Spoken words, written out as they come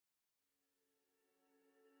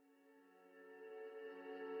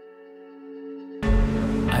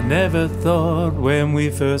I never thought when we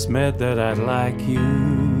first met that I'd like you,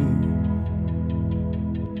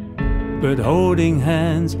 but holding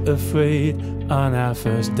hands afraid on our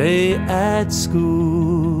first day at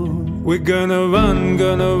school. We're gonna run,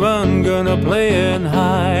 gonna play and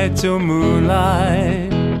hide till moonlight,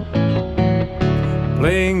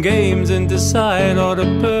 playing games and decide all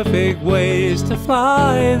the perfect ways to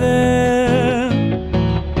fly there.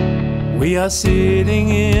 We are sitting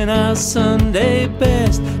in our Sunday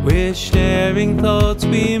best, we're sharing thoughts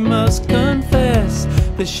we must confess.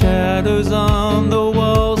 The shadows on the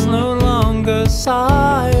walls no longer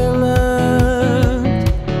silent.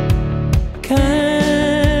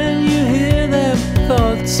 Can you hear them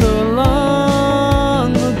thoughts so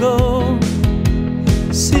long ago?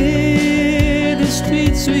 City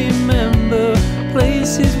streets remember,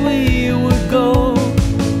 places we would go.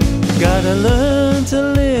 Gotta learn to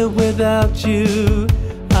live without you.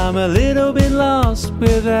 I'm a little bit lost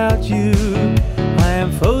without you. I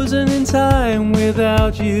am frozen in time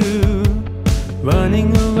without you,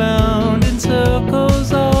 running around in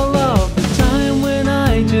circles all of the time when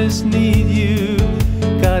I just need you.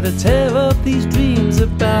 Gotta tear up these dreams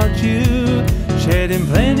about you, shedding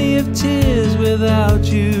plenty of tears without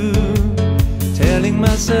you, telling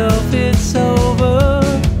myself it's over.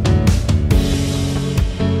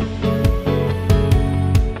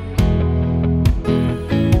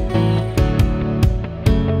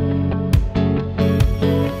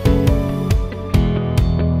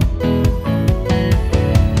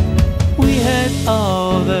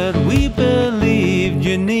 All that we believed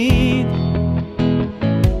you need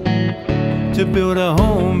to build a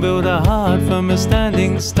home, build a heart from a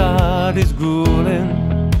standing start is grueling.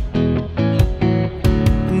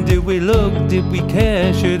 Did we look, did we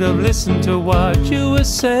care, should have listened to what you were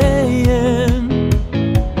saying.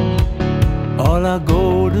 All our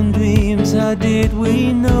golden dreams, how did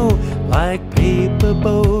we know? Like paper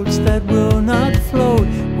boats that will not float,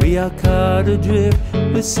 we are caught adrift,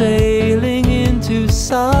 we're sailing into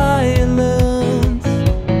silence.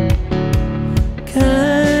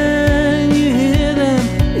 Can you hear them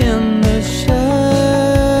in the shadows?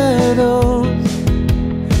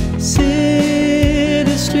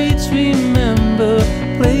 City streets remember,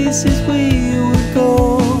 places we would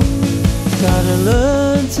go. Gotta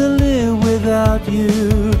learn to live without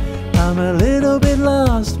you. I'm a little bit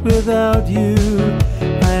lost without you.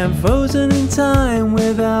 I am frozen in time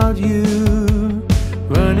without you,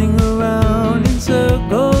 running around in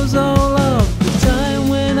circles all of the time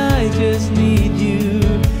when I just need you.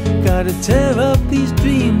 Gotta tear up these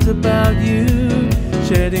dreams about you,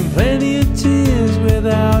 shedding plenty of tears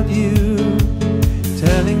without you,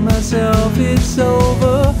 telling myself it's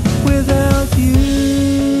over without you,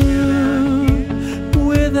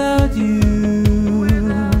 without you,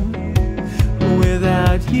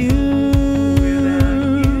 without you,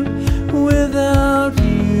 without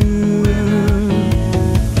you.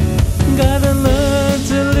 Gotta learn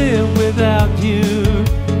to live without you.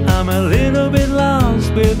 I'm a little bit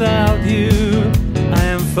lost without you. I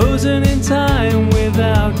am frozen in time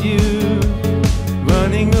without you,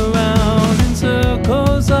 running around in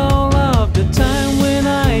circles all of the time when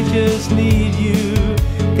I just need you.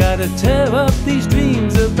 Gotta tear up these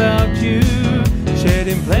dreams about you,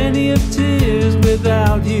 shedding plenty of tears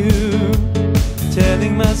without you,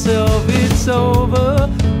 telling myself it's over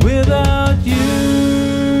without you.